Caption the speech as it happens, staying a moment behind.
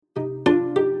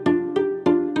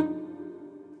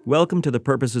Welcome to the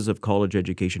Purposes of College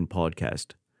Education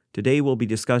podcast. Today we'll be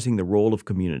discussing the role of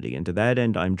community, and to that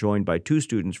end I'm joined by two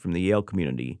students from the Yale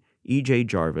community, EJ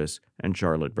Jarvis and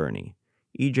Charlotte Berney.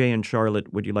 EJ and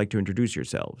Charlotte, would you like to introduce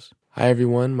yourselves? Hi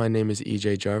everyone, my name is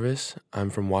EJ Jarvis. I'm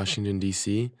from Washington,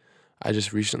 D.C. I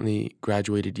just recently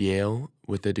graduated Yale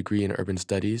with a degree in urban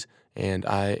studies, and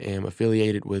I am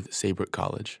affiliated with Saybrook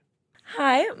College.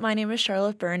 Hi, my name is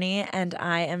Charlotte Berney, and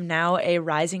I am now a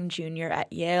rising junior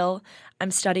at Yale.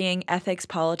 I'm studying ethics,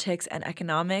 politics, and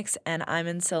economics, and I'm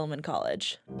in Silliman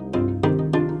College.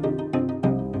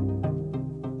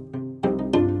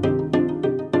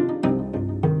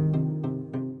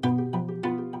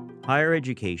 Higher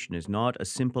education is not a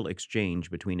simple exchange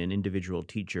between an individual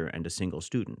teacher and a single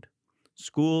student.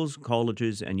 Schools,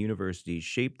 colleges, and universities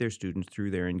shape their students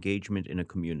through their engagement in a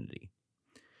community.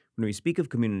 When we speak of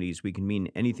communities, we can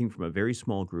mean anything from a very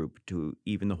small group to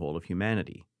even the whole of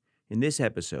humanity. In this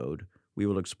episode, we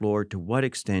will explore to what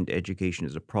extent education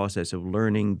is a process of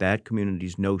learning that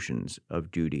community's notions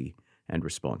of duty and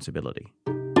responsibility.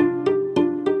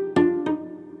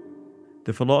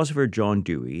 The philosopher John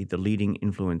Dewey, the leading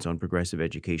influence on progressive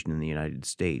education in the United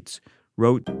States,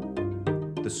 wrote,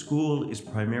 "The school is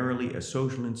primarily a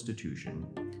social institution,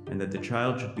 and that the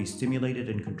child should be stimulated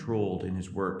and controlled in his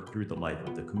work through the life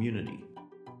of the community."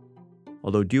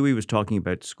 Although Dewey was talking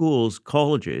about schools,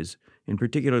 colleges, in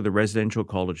particular the residential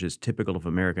colleges typical of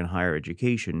American higher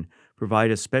education,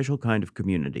 provide a special kind of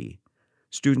community.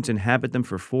 Students inhabit them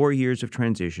for 4 years of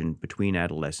transition between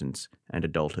adolescence and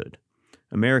adulthood.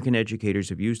 American educators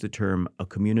have used the term a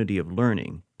community of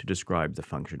learning to describe the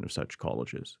function of such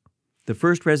colleges. The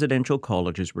first residential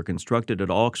colleges were constructed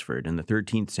at Oxford in the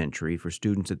 13th century for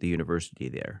students at the university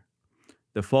there.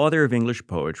 The father of English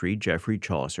poetry, Geoffrey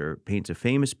Chaucer, paints a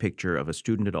famous picture of a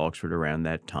student at Oxford around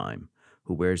that time,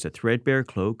 who wears a threadbare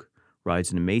cloak,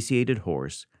 rides an emaciated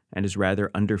horse, and is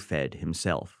rather underfed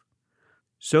himself.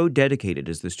 So dedicated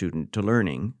is the student to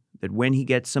learning that when he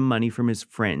gets some money from his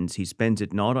friends, he spends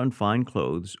it not on fine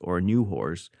clothes or a new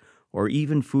horse, or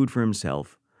even food for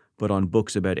himself, but on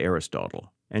books about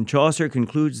Aristotle. And Chaucer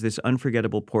concludes this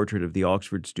unforgettable portrait of the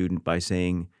Oxford student by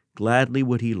saying, "Gladly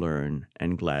would he learn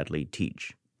and gladly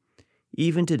teach."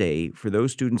 Even today, for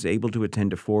those students able to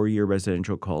attend a 4-year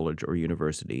residential college or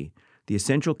university, the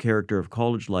essential character of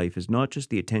college life is not just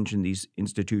the attention these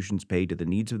institutions pay to the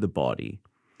needs of the body,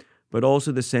 but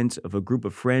also the sense of a group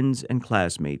of friends and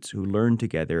classmates who learn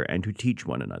together and who teach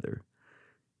one another.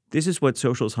 This is what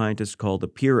social scientists call the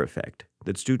peer effect,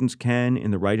 that students can,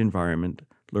 in the right environment,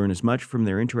 learn as much from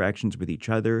their interactions with each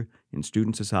other in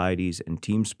student societies and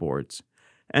team sports,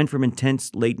 and from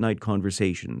intense late-night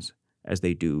conversations as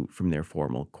they do from their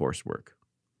formal coursework.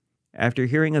 After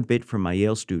hearing a bit from my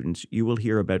Yale students, you will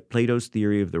hear about Plato's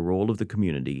theory of the role of the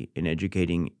community in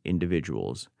educating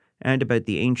individuals, and about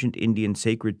the ancient Indian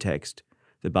sacred text,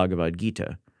 the Bhagavad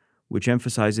Gita, which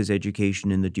emphasizes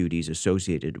education and the duties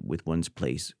associated with one's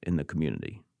place in the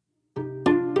community.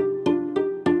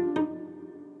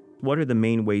 What are the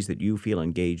main ways that you feel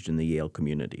engaged in the Yale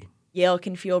community? Yale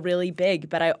can feel really big,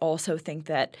 but I also think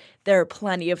that there are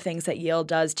plenty of things that Yale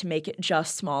does to make it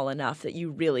just small enough that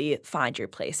you really find your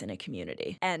place in a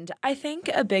community. And I think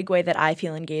a big way that I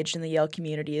feel engaged in the Yale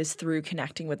community is through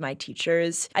connecting with my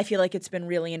teachers. I feel like it's been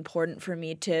really important for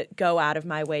me to go out of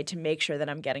my way to make sure that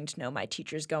I'm getting to know my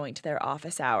teachers, going to their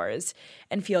office hours,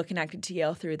 and feel connected to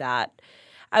Yale through that.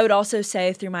 I would also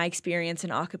say through my experience in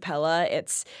a cappella,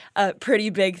 it's a pretty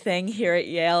big thing here at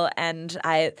Yale, and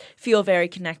I feel very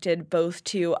connected both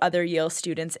to other Yale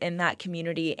students in that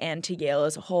community and to Yale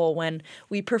as a whole. When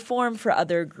we perform for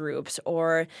other groups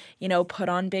or, put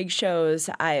on big shows,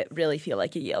 I really feel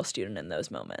like a Yale student in those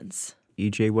moments.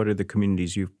 EJ, what are the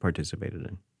communities you've participated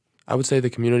in? I would say the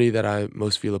community that I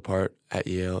most feel a part at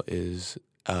Yale is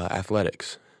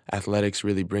athletics. Athletics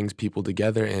really brings people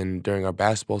together, and during our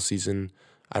basketball season,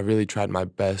 I really tried my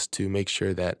best to make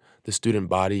sure that the student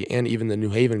body and even the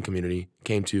New Haven community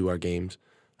came to our games.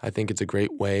 I think it's a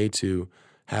great way to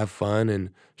have fun and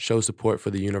show support for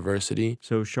the university.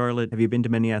 So, Charlotte, have you been to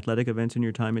many athletic events in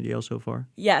your time at Yale so far?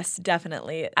 Yes,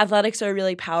 definitely. Athletics are a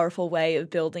really powerful way of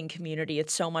building community.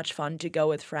 It's so much fun to go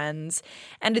with friends,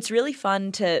 and it's really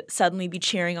fun to suddenly be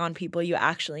cheering on people you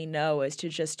actually know as to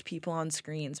just people on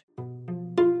screens.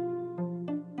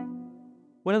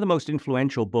 One of the most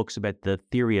influential books about the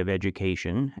theory of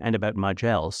education, and about much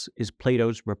else, is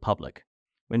Plato's Republic.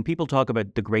 When people talk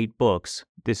about the great books,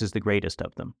 this is the greatest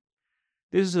of them.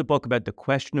 This is a book about the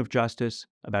question of justice,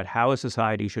 about how a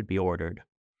society should be ordered,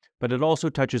 but it also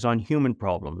touches on human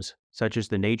problems, such as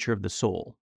the nature of the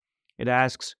soul. It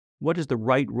asks, what is the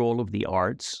right role of the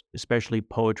arts, especially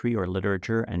poetry or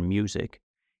literature and music,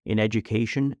 in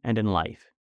education and in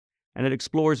life. And it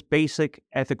explores basic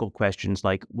ethical questions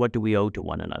like what do we owe to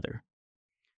one another.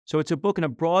 So it's a book in a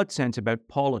broad sense about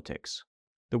politics.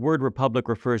 The word republic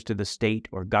refers to the state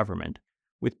or government.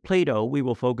 With Plato, we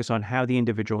will focus on how the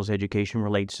individual's education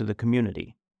relates to the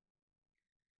community.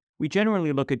 We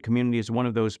generally look at community as one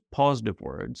of those positive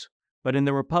words, but in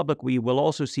the Republic we will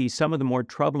also see some of the more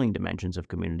troubling dimensions of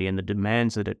community and the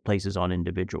demands that it places on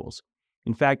individuals.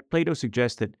 In fact, Plato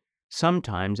suggests that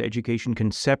sometimes education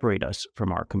can separate us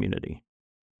from our community.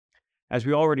 As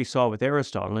we already saw with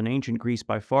Aristotle, in ancient Greece,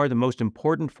 by far the most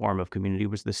important form of community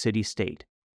was the city-state.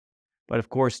 But of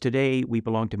course, today we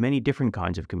belong to many different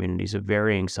kinds of communities of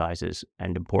varying sizes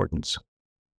and importance.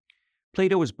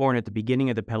 Plato was born at the beginning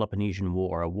of the Peloponnesian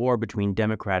War, a war between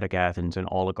democratic Athens and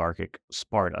oligarchic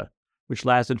Sparta, which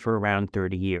lasted for around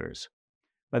 30 years.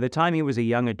 By the time he was a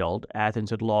young adult,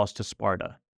 Athens had lost to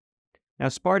Sparta. Now,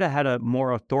 Sparta had a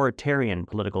more authoritarian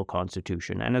political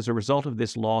constitution, and as a result of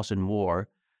this loss in war,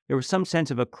 there was some sense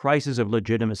of a crisis of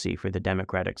legitimacy for the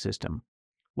democratic system.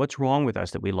 What's wrong with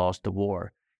us that we lost the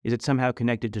war? Is it somehow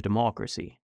connected to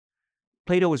democracy?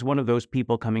 Plato was one of those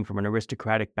people coming from an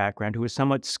aristocratic background who was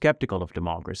somewhat skeptical of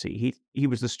democracy. He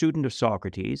was the student of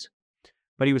Socrates,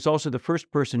 but he was also the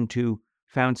first person to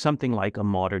found something like a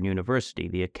modern university,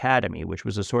 the Academy, which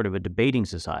was a sort of a debating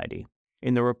society.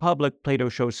 In the Republic, Plato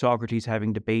shows Socrates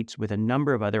having debates with a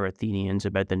number of other Athenians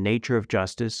about the nature of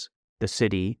justice, the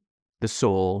city, the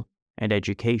soul, and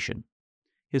education.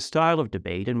 His style of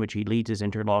debate, in which he leads his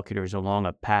interlocutors along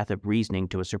a path of reasoning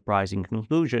to a surprising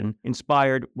conclusion,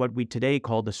 inspired what we today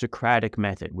call the Socratic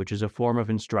method, which is a form of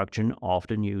instruction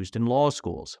often used in law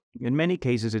schools. In many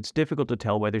cases, it's difficult to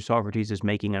tell whether Socrates is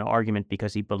making an argument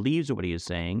because he believes what he is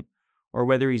saying, or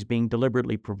whether he's being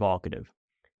deliberately provocative.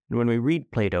 And when we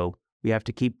read Plato, we have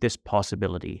to keep this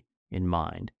possibility in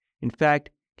mind. In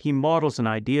fact, he models an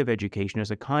idea of education as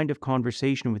a kind of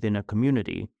conversation within a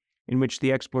community in which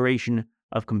the exploration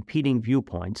of competing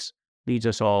viewpoints leads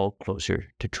us all closer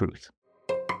to truth.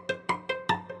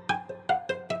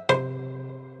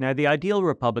 Now, the ideal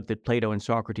republic that Plato and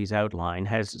Socrates outline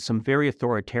has some very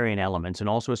authoritarian elements and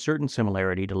also a certain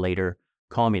similarity to later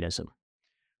communism.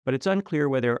 But it's unclear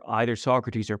whether either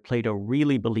Socrates or Plato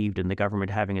really believed in the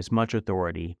government having as much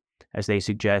authority as they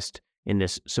suggest in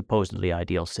this supposedly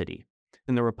ideal city.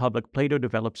 In the Republic, Plato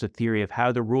develops a theory of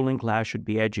how the ruling class should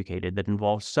be educated that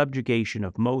involves subjugation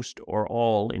of most or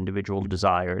all individual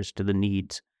desires to the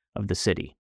needs of the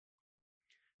city.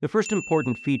 The first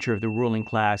important feature of the ruling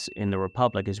class in the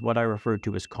Republic is what I refer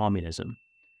to as communism.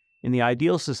 In the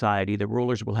ideal society, the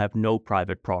rulers will have no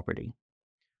private property.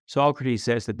 Socrates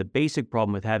says that the basic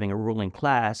problem with having a ruling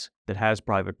class that has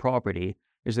private property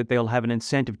is that they'll have an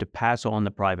incentive to pass on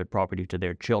the private property to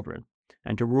their children,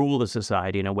 and to rule the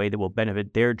society in a way that will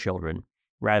benefit their children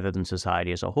rather than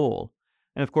society as a whole.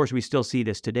 And of course, we still see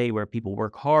this today where people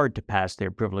work hard to pass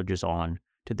their privileges on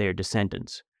to their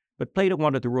descendants. But Plato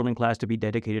wanted the ruling class to be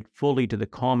dedicated fully to the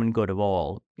common good of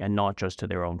all, and not just to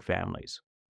their own families.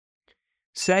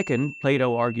 Second,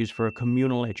 Plato argues for a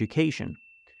communal education.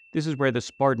 This is where the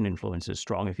Spartan influence is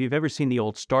strong. If you've ever seen the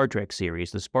old Star Trek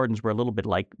series, the Spartans were a little bit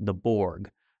like the Borg.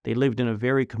 They lived in a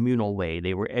very communal way.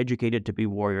 They were educated to be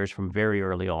warriors from very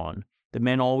early on. The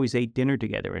men always ate dinner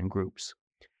together in groups.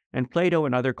 And Plato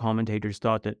and other commentators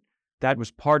thought that that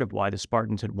was part of why the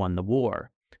Spartans had won the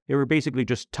war. They were basically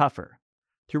just tougher.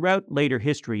 Throughout later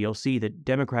history, you'll see that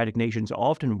democratic nations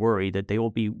often worry that they will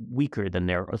be weaker than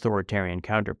their authoritarian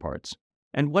counterparts.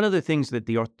 And one of the things that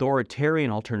the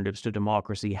authoritarian alternatives to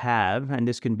democracy have, and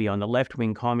this can be on the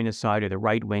left-wing communist side or the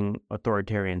right-wing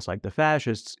authoritarians like the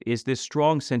fascists, is this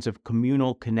strong sense of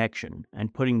communal connection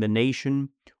and putting the nation,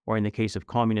 or in the case of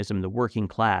communism, the working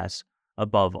class,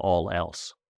 above all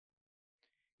else.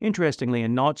 Interestingly,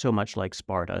 and not so much like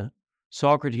Sparta,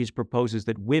 Socrates proposes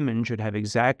that women should have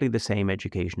exactly the same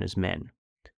education as men.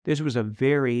 This was a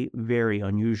very, very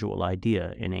unusual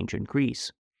idea in ancient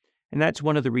Greece. And that's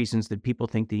one of the reasons that people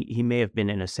think that he may have been,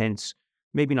 in a sense,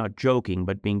 maybe not joking,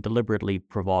 but being deliberately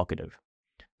provocative.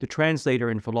 The translator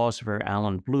and philosopher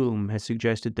Alan Bloom has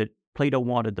suggested that Plato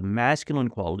wanted the masculine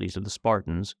qualities of the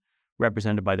Spartans,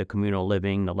 represented by the communal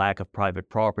living, the lack of private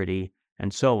property,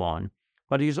 and so on,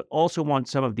 but he also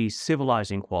wants some of these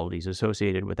civilizing qualities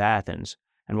associated with Athens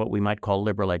and what we might call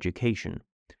liberal education.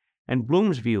 And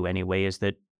Bloom's view, anyway, is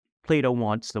that Plato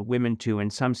wants the women to,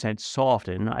 in some sense,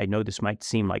 soften, I know this might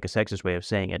seem like a sexist way of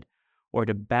saying it, or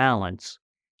to balance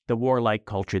the warlike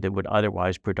culture that would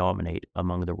otherwise predominate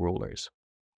among the rulers.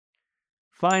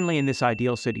 Finally, in this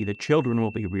ideal city, the children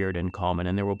will be reared in common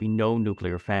and there will be no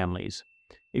nuclear families.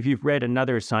 If you've read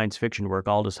another science fiction work,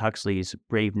 Aldous Huxley's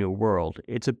Brave New World,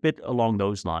 it's a bit along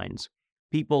those lines.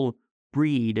 People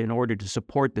breed in order to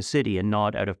support the city and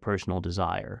not out of personal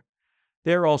desire.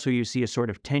 There also you see a sort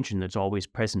of tension that's always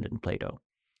present in Plato.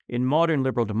 In modern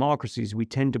liberal democracies, we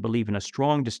tend to believe in a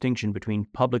strong distinction between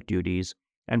public duties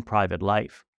and private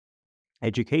life.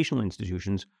 Educational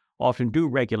institutions often do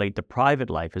regulate the private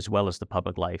life as well as the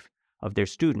public life of their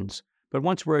students, but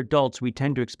once we're adults, we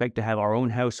tend to expect to have our own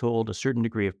household, a certain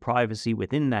degree of privacy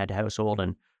within that household,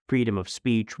 and freedom of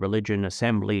speech, religion,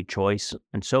 assembly, choice,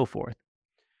 and so forth.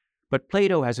 But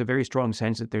Plato has a very strong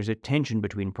sense that there's a tension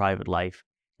between private life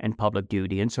and public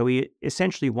duty, and so he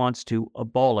essentially wants to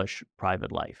abolish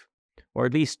private life, or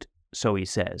at least so he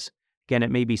says. Again,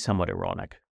 it may be somewhat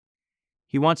ironic.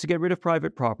 He wants to get rid of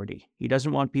private property. He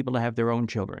doesn't want people to have their own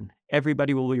children.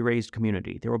 Everybody will be raised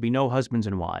community. There will be no husbands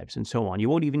and wives, and so on. You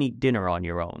won't even eat dinner on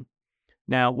your own.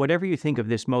 Now, whatever you think of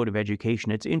this mode of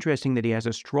education, it's interesting that he has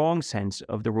a strong sense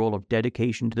of the role of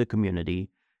dedication to the community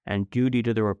and duty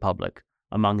to the republic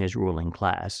among his ruling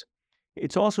class.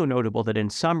 It's also notable that in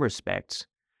some respects,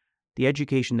 the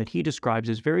education that he describes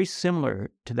is very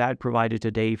similar to that provided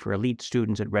today for elite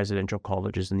students at residential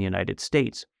colleges in the United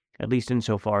States, at least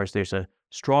insofar as there's a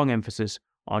strong emphasis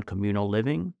on communal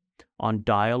living, on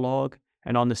dialogue,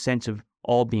 and on the sense of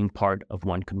all being part of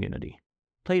one community.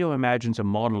 Plato imagines a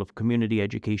model of community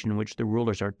education in which the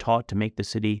rulers are taught to make the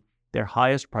city their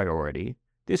highest priority.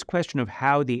 This question of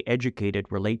how the educated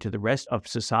relate to the rest of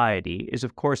society is,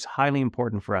 of course, highly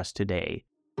important for us today.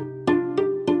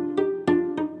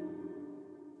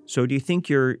 So do you think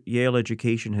your Yale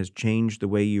education has changed the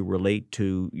way you relate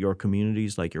to your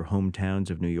communities, like your hometowns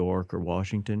of New York or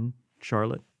Washington,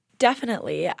 Charlotte?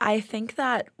 Definitely. I think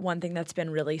that one thing that's been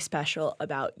really special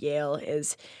about Yale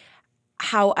is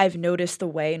how I've noticed the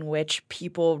way in which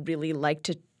people really like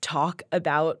to talk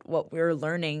about what we're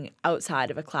learning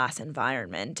outside of a class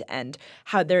environment, and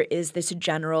how there is this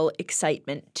general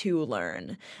excitement to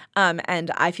learn.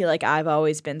 And I feel like I've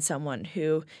always been someone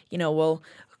who, will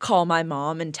call my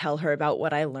mom and tell her about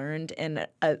what I learned in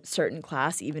a certain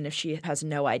class, even if she has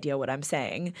no idea what I'm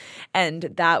saying. And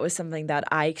that was something that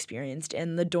I experienced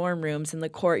in the dorm rooms, in the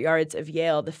courtyards of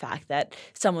Yale, the fact that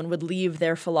someone would leave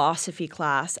their philosophy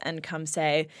class and come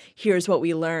say, here's what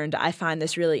we learned. I find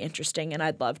this really interesting and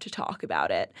I'd love to talk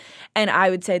about it. And I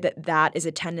would say that that is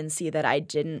a tendency that I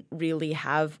didn't really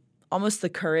have almost the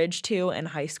courage to in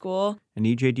high school. And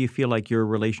EJ, do you feel like your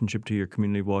relationship to your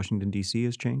community of Washington, D.C.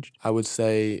 has changed? I would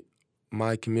say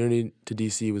my community to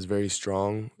D.C. was very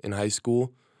strong in high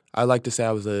school. I like to say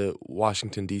I was a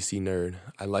Washington, D.C. nerd.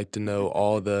 I like to know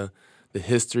all the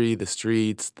history, the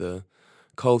streets, the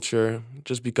culture,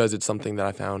 just because it's something that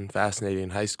I found fascinating in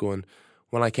high school. And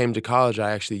when I came to college,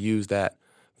 I actually used that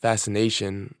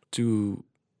fascination to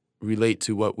relate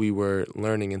to what we were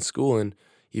learning in school. And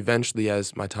eventually,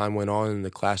 as my time went on and the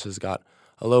classes got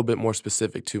a little bit more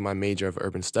specific to my major of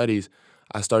urban studies,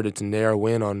 I started to narrow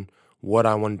in on what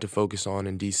I wanted to focus on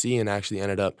in D.C. and actually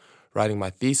ended up writing my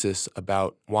thesis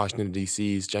about Washington,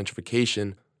 D.C.'s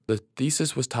gentrification. The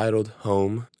thesis was titled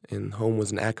HOME, and HOME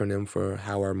was an acronym for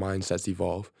How Our Mindsets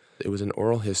Evolve. It was an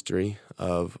oral history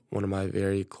of one of my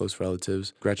very close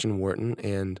relatives, Gretchen Wharton,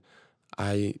 and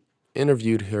I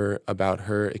interviewed her about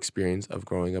her experience of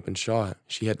growing up in Shaw.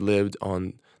 She had lived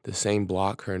on the same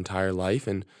block her entire life,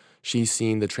 and she's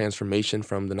seen the transformation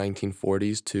from the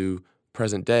 1940s to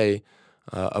present day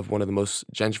of one of the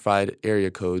most gentrified area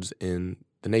codes in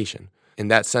the nation. And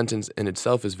that sentence in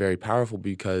itself is very powerful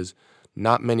because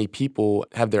not many people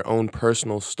have their own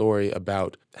personal story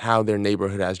about how their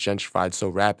neighborhood has gentrified so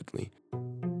rapidly.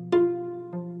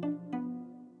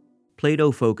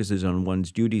 Plato focuses on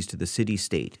one's duties to the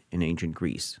city-state in ancient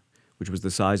Greece, which was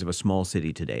the size of a small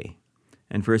city today.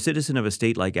 And for a citizen of a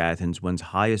state like Athens, one's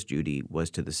highest duty was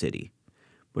to the city.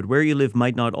 But where you live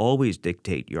might not always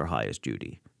dictate your highest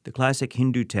duty. The classic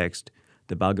Hindu text,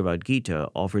 the Bhagavad Gita,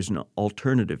 offers an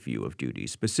alternative view of duty.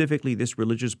 Specifically, this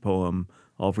religious poem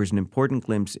offers an important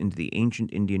glimpse into the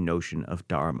ancient Indian notion of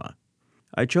dharma.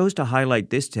 I chose to highlight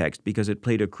this text because it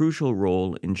played a crucial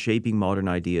role in shaping modern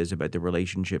ideas about the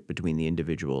relationship between the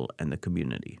individual and the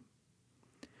community.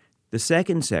 The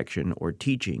second section, or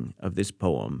teaching, of this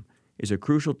poem is a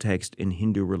crucial text in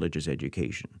Hindu religious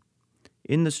education.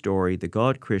 In the story, the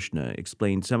god Krishna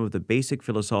explains some of the basic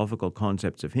philosophical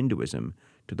concepts of Hinduism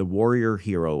to the warrior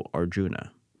hero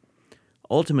Arjuna.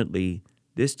 Ultimately,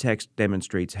 this text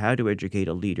demonstrates how to educate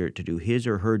a leader to do his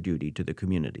or her duty to the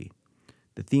community.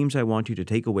 The themes I want you to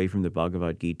take away from the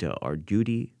Bhagavad Gita are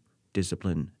duty,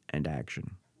 discipline, and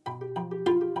action.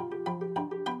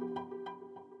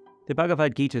 The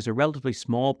Bhagavad Gita is a relatively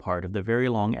small part of the very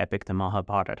long epic, the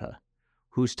Mahabharata,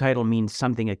 whose title means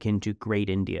something akin to Great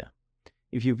India.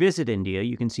 If you visit India,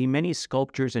 you can see many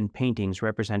sculptures and paintings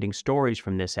representing stories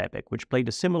from this epic, which played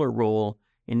a similar role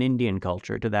in Indian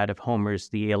culture to that of Homer's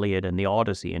The Iliad and the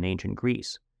Odyssey in ancient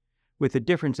Greece, with the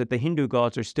difference that the Hindu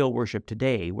gods are still worshipped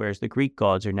today, whereas the Greek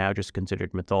gods are now just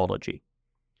considered mythology.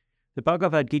 The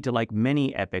Bhagavad Gita, like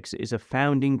many epics, is a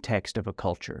founding text of a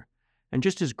culture. And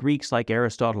just as Greeks like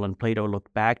Aristotle and Plato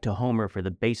looked back to Homer for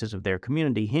the basis of their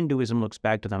community, Hinduism looks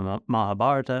back to the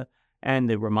Mahabharata and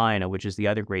the Ramayana, which is the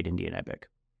other great Indian epic.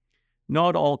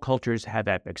 Not all cultures have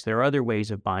epics. There are other ways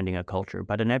of binding a culture,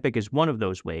 but an epic is one of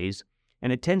those ways,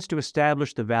 and it tends to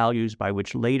establish the values by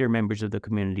which later members of the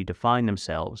community define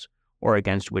themselves, or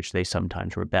against which they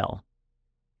sometimes rebel.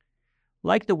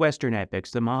 Like the Western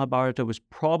epics, the Mahabharata was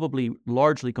probably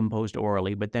largely composed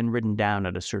orally, but then written down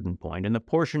at a certain point, and the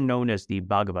portion known as the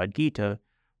Bhagavad Gita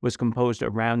was composed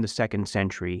around the 2nd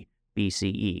century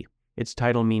BCE. Its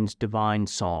title means divine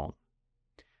song.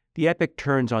 The epic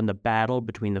turns on the battle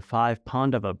between the 5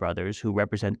 Pandava brothers, who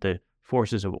represent the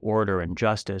forces of order and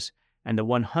justice, and the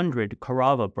 100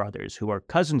 Kaurava brothers, who are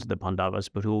cousins of the Pandavas,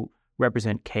 but who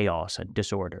represent chaos and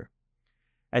disorder.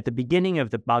 At the beginning of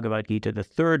the Bhagavad Gita, the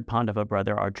 3rd Pandava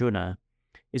brother, Arjuna,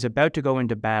 is about to go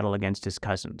into battle against his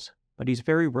cousins, but he's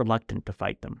very reluctant to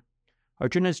fight them.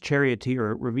 Arjuna's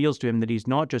charioteer reveals to him that he's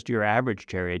not just your average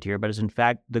charioteer, but is in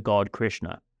fact the god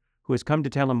Krishna, who has come to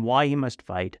tell him why he must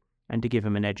fight and to give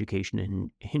him an education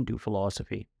in Hindu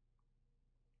philosophy.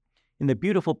 In the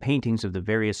beautiful paintings of the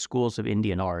various schools of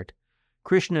Indian art,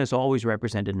 Krishna is always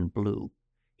represented in blue.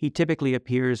 He typically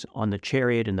appears on the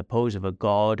chariot in the pose of a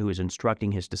god who is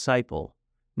instructing his disciple,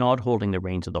 not holding the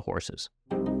reins of the horses.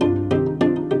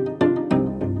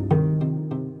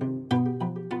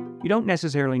 You don't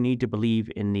necessarily need to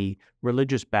believe in the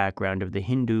religious background of the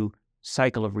Hindu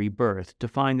cycle of rebirth to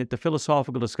find that the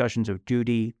philosophical discussions of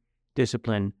duty,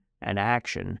 discipline, and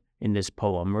action in this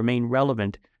poem remain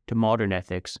relevant to modern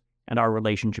ethics and our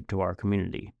relationship to our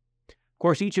community. Of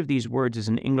course, each of these words is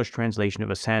an English translation of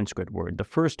a Sanskrit word. The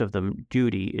first of them,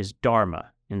 duty, is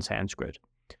dharma in Sanskrit.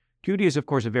 Duty is, of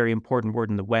course, a very important word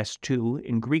in the West, too.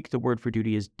 In Greek, the word for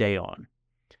duty is deon.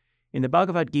 In the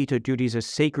Bhagavad Gita, duty is a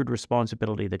sacred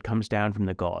responsibility that comes down from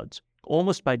the gods.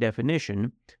 Almost by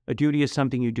definition, a duty is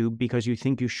something you do because you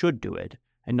think you should do it,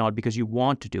 and not because you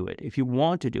want to do it. If you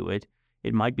want to do it,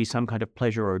 it might be some kind of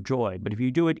pleasure or joy, but if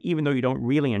you do it even though you don't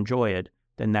really enjoy it,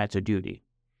 then that's a duty.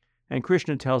 And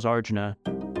Krishna tells Arjuna,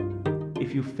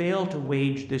 if you fail to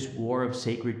wage this war of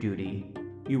sacred duty,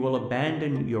 you will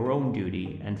abandon your own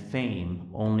duty and fame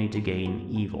only to gain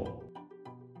evil.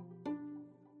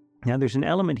 Now, there's an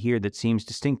element here that seems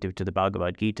distinctive to the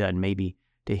Bhagavad Gita and maybe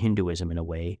to Hinduism in a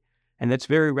way, and that's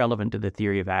very relevant to the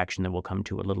theory of action that we'll come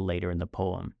to a little later in the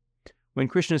poem. When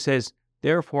Krishna says,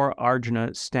 therefore,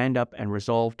 Arjuna, stand up and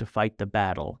resolve to fight the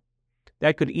battle,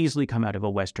 that could easily come out of a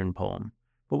Western poem.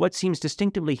 But what seems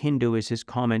distinctively Hindu is his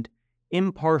comment,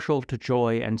 impartial to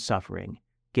joy and suffering,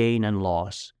 gain and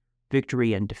loss,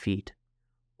 victory and defeat.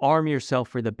 Arm yourself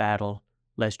for the battle,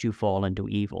 lest you fall into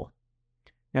evil.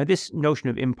 Now, this notion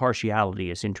of impartiality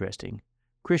is interesting.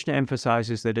 Krishna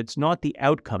emphasizes that it's not the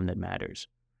outcome that matters.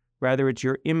 Rather, it's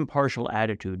your impartial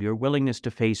attitude, your willingness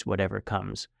to face whatever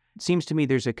comes. It seems to me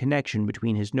there's a connection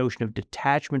between his notion of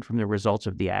detachment from the results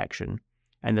of the action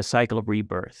and the cycle of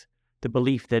rebirth, the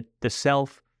belief that the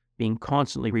self being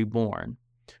constantly reborn,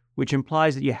 which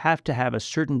implies that you have to have a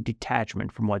certain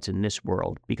detachment from what's in this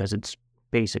world because it's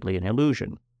basically an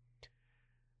illusion.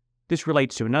 This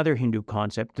relates to another Hindu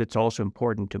concept that's also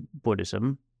important to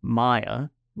Buddhism, Maya,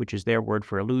 which is their word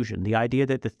for illusion, the idea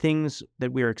that the things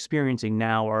that we're experiencing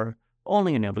now are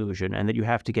only an illusion and that you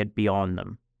have to get beyond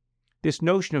them. This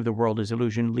notion of the world as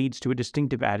illusion leads to a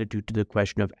distinctive attitude to the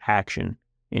question of action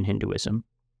in Hinduism.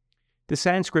 The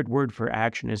Sanskrit word for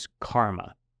action is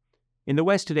karma. In the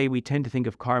West today, we tend to think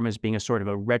of karma as being a sort of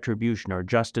a retribution or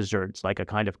just desserts, like a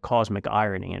kind of cosmic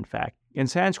irony, in fact. In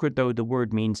Sanskrit, though, the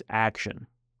word means action.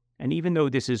 And even though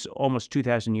this is almost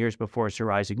 2,000 years before Sir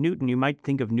Isaac Newton, you might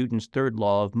think of Newton's third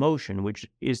law of motion, which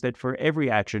is that for every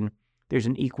action, there's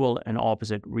an equal and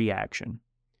opposite reaction.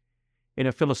 In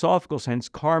a philosophical sense,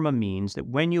 karma means that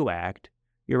when you act,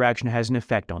 your action has an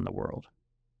effect on the world.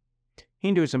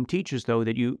 Hinduism teaches, though,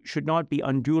 that you should not be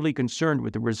unduly concerned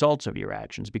with the results of your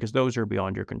actions, because those are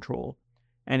beyond your control.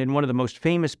 And in one of the most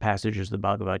famous passages of the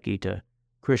Bhagavad Gita,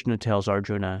 Krishna tells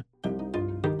Arjuna,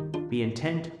 be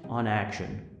intent on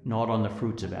action, not on the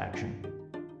fruits of action.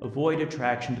 Avoid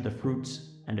attraction to the fruits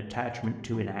and attachment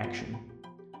to inaction.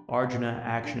 Arjuna,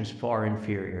 action is far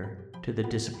inferior to the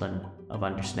discipline of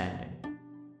understanding.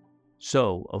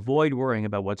 So avoid worrying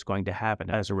about what's going to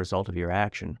happen as a result of your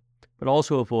action, but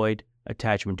also avoid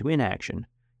attachment to inaction.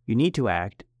 You need to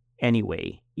act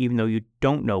anyway, even though you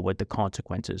don't know what the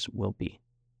consequences will be.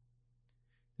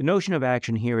 The notion of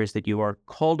action here is that you are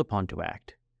called upon to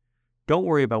act. Don't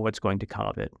worry about what's going to come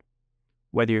of it,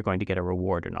 whether you're going to get a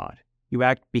reward or not. You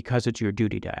act because it's your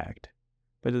duty to act.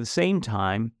 But at the same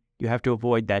time, you have to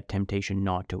avoid that temptation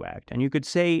not to act. And you could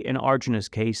say in Arjuna's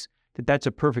case that that's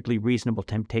a perfectly reasonable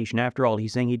temptation. After all,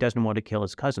 he's saying he doesn't want to kill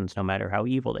his cousins, no matter how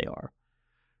evil they are.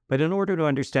 But in order to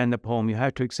understand the poem, you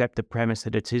have to accept the premise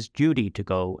that it's his duty to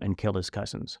go and kill his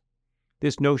cousins.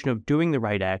 This notion of doing the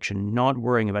right action, not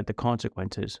worrying about the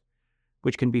consequences,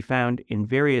 which can be found in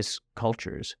various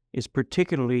cultures, is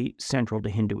particularly central to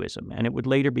Hinduism, and it would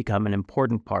later become an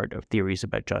important part of theories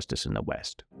about justice in the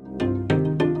West.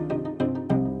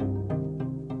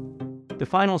 The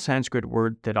final Sanskrit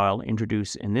word that I'll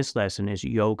introduce in this lesson is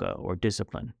yoga, or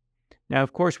discipline. Now,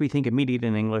 of course, we think immediately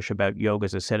in English about yoga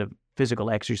as a set of physical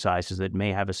exercises that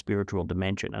may have a spiritual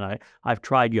dimension, and I've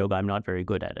tried yoga, I'm not very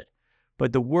good at it.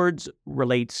 But the words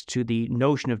relates to the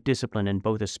notion of discipline in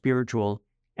both a spiritual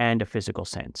and a physical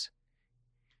sense.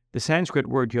 The Sanskrit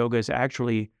word yoga is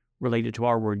actually related to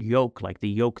our word yoke, like the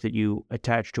yoke that you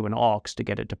attach to an ox to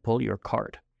get it to pull your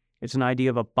cart. It's an idea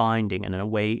of a binding, and in a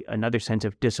way, another sense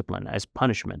of discipline, as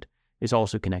punishment is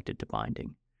also connected to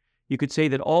binding. You could say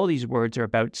that all these words are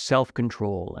about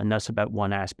self-control, and thus about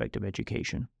one aspect of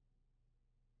education.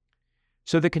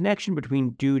 So the connection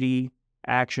between duty,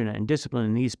 action, and discipline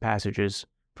in these passages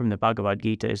from the Bhagavad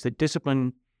Gita is that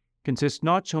discipline consists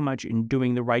not so much in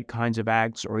doing the right kinds of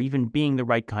acts or even being the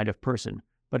right kind of person,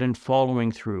 but in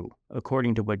following through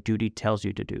according to what duty tells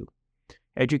you to do.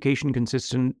 Education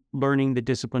consists in learning the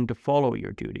discipline to follow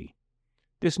your duty.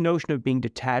 This notion of being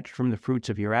detached from the fruits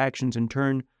of your actions, in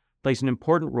turn, plays an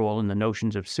important role in the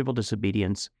notions of civil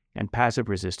disobedience and passive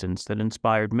resistance that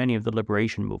inspired many of the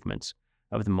liberation movements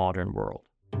of the modern world.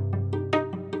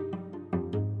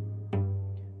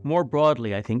 More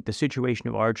broadly, I think the situation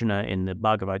of Arjuna in the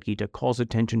Bhagavad Gita calls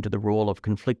attention to the role of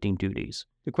conflicting duties.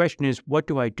 The question is, what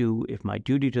do I do if my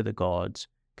duty to the gods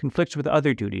conflicts with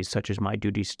other duties, such as my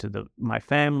duties to my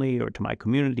family or to my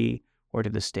community or to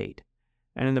the state?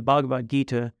 And in the Bhagavad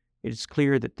Gita, it is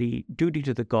clear that the duty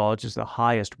to the gods is the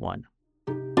highest one.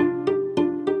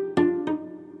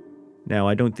 Now,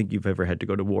 I don't think you've ever had to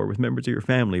go to war with members of your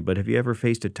family, but have you ever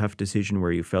faced a tough decision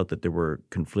where you felt that there were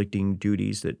conflicting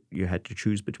duties that you had to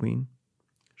choose between?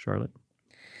 Charlotte?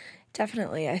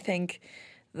 Definitely. I think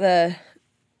the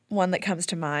one that comes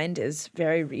to mind is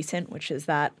very recent, which is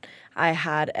that I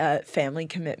had a family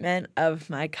commitment of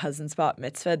my cousin's bat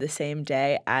mitzvah the same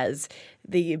day as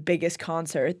the biggest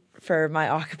concert for my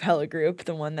a cappella group,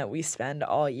 the one that we spend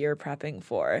all year prepping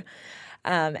for.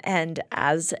 And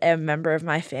as a member of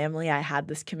my family, I had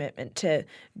this commitment to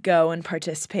go and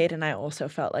participate. And I also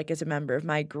felt like as a member of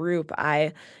my group,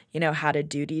 I, had a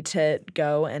duty to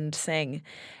go and sing.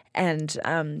 And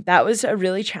that was a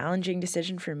really challenging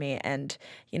decision for me. And,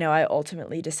 I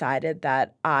ultimately decided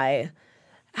that I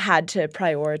had to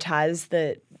prioritize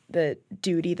the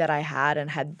duty that I had and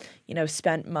had,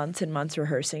 spent months and months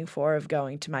rehearsing of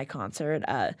going to my concert.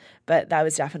 But that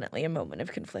was definitely a moment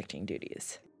of conflicting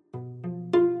duties.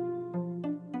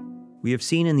 We have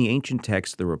seen in the ancient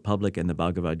texts, the Republic and the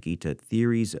Bhagavad Gita,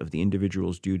 theories of the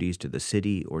individual's duties to the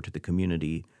city or to the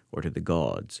community or to the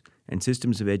gods, and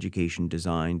systems of education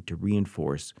designed to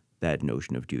reinforce that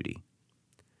notion of duty.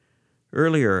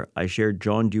 Earlier, I shared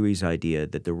John Dewey's idea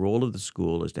that the role of the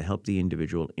school is to help the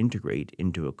individual integrate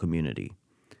into a community.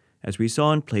 As we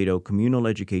saw in Plato, communal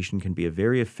education can be a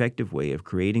very effective way of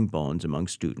creating bonds among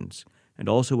students, and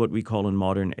also what we call in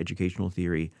modern educational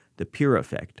theory the peer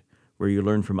effect, where you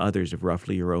learn from others of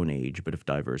roughly your own age but of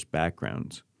diverse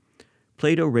backgrounds.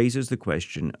 Plato raises the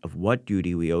question of what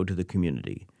duty we owe to the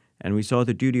community, and we saw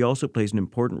that duty also plays an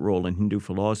important role in Hindu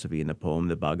philosophy in the poem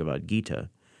The Bhagavad Gita,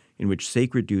 in which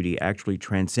sacred duty actually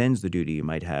transcends the duty you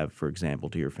might have, for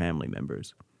example, to your family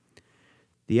members.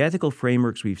 The ethical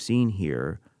frameworks we've seen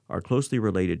here are closely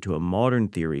related to a modern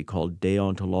theory called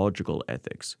deontological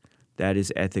ethics, that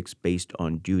is, ethics based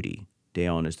on duty.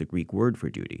 Deon is the Greek word for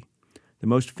duty. The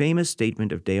most famous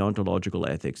statement of deontological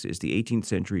ethics is the 18th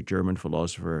century German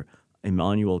philosopher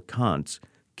Immanuel Kant's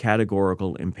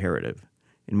categorical imperative,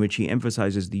 in which he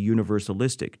emphasizes the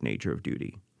universalistic nature of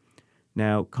duty.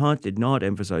 Now, Kant did not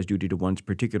emphasize duty to one's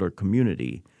particular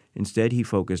community. Instead, he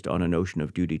focused on a notion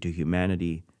of duty to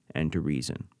humanity and to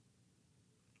reason.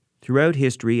 Throughout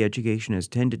history, education has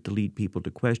tended to lead people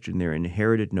to question their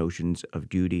inherited notions of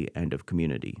duty and of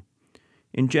community.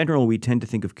 In general, we tend to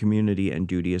think of community and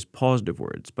duty as positive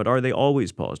words, but are they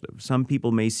always positive? Some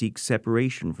people may seek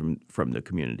separation from the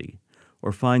community,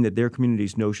 or find that their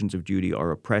community's notions of duty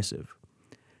are oppressive.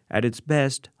 At its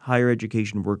best, higher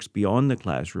education works beyond the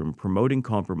classroom, promoting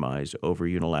compromise over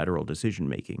unilateral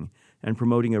decision-making and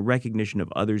promoting a recognition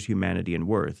of others' humanity and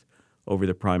worth over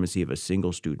the primacy of a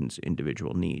single student's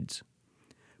individual needs.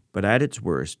 But at its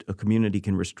worst, a community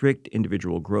can restrict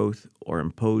individual growth or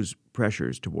impose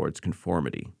pressures towards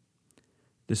conformity.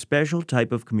 The special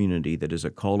type of community that is a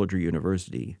college or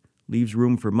university leaves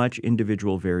room for much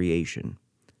individual variation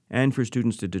and for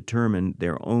students to determine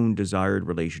their own desired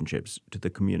relationships to the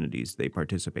communities they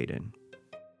participate in.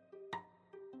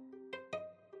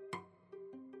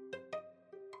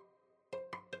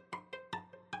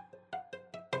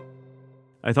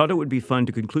 I thought it would be fun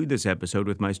to conclude this episode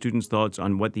with my students' thoughts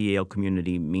on what the Yale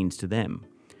community means to them,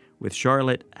 with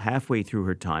Charlotte halfway through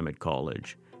her time at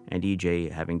college and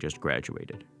EJ having just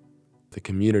graduated. The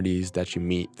communities that you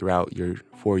meet throughout your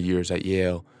 4 years at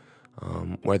Yale,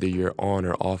 whether you're on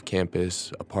or off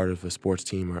campus, a part of a sports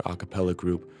team or a cappella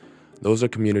group, those are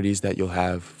communities that you'll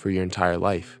have for your entire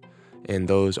life. And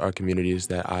those are communities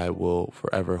that I will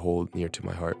forever hold near to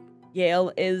my heart.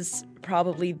 Yale is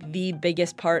probably the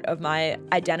biggest part of my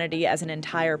identity as an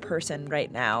entire person right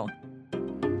now.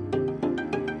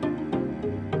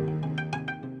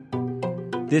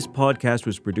 This podcast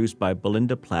was produced by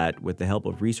Belinda Platt with the help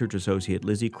of research associate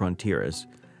Lizzie Crontiras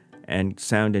and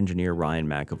sound engineer Ryan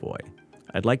McAvoy.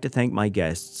 I'd like to thank my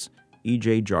guests,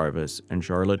 EJ Jarvis and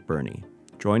Charlotte Berney.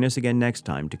 Join us again next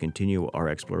time to continue our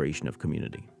exploration of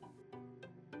community.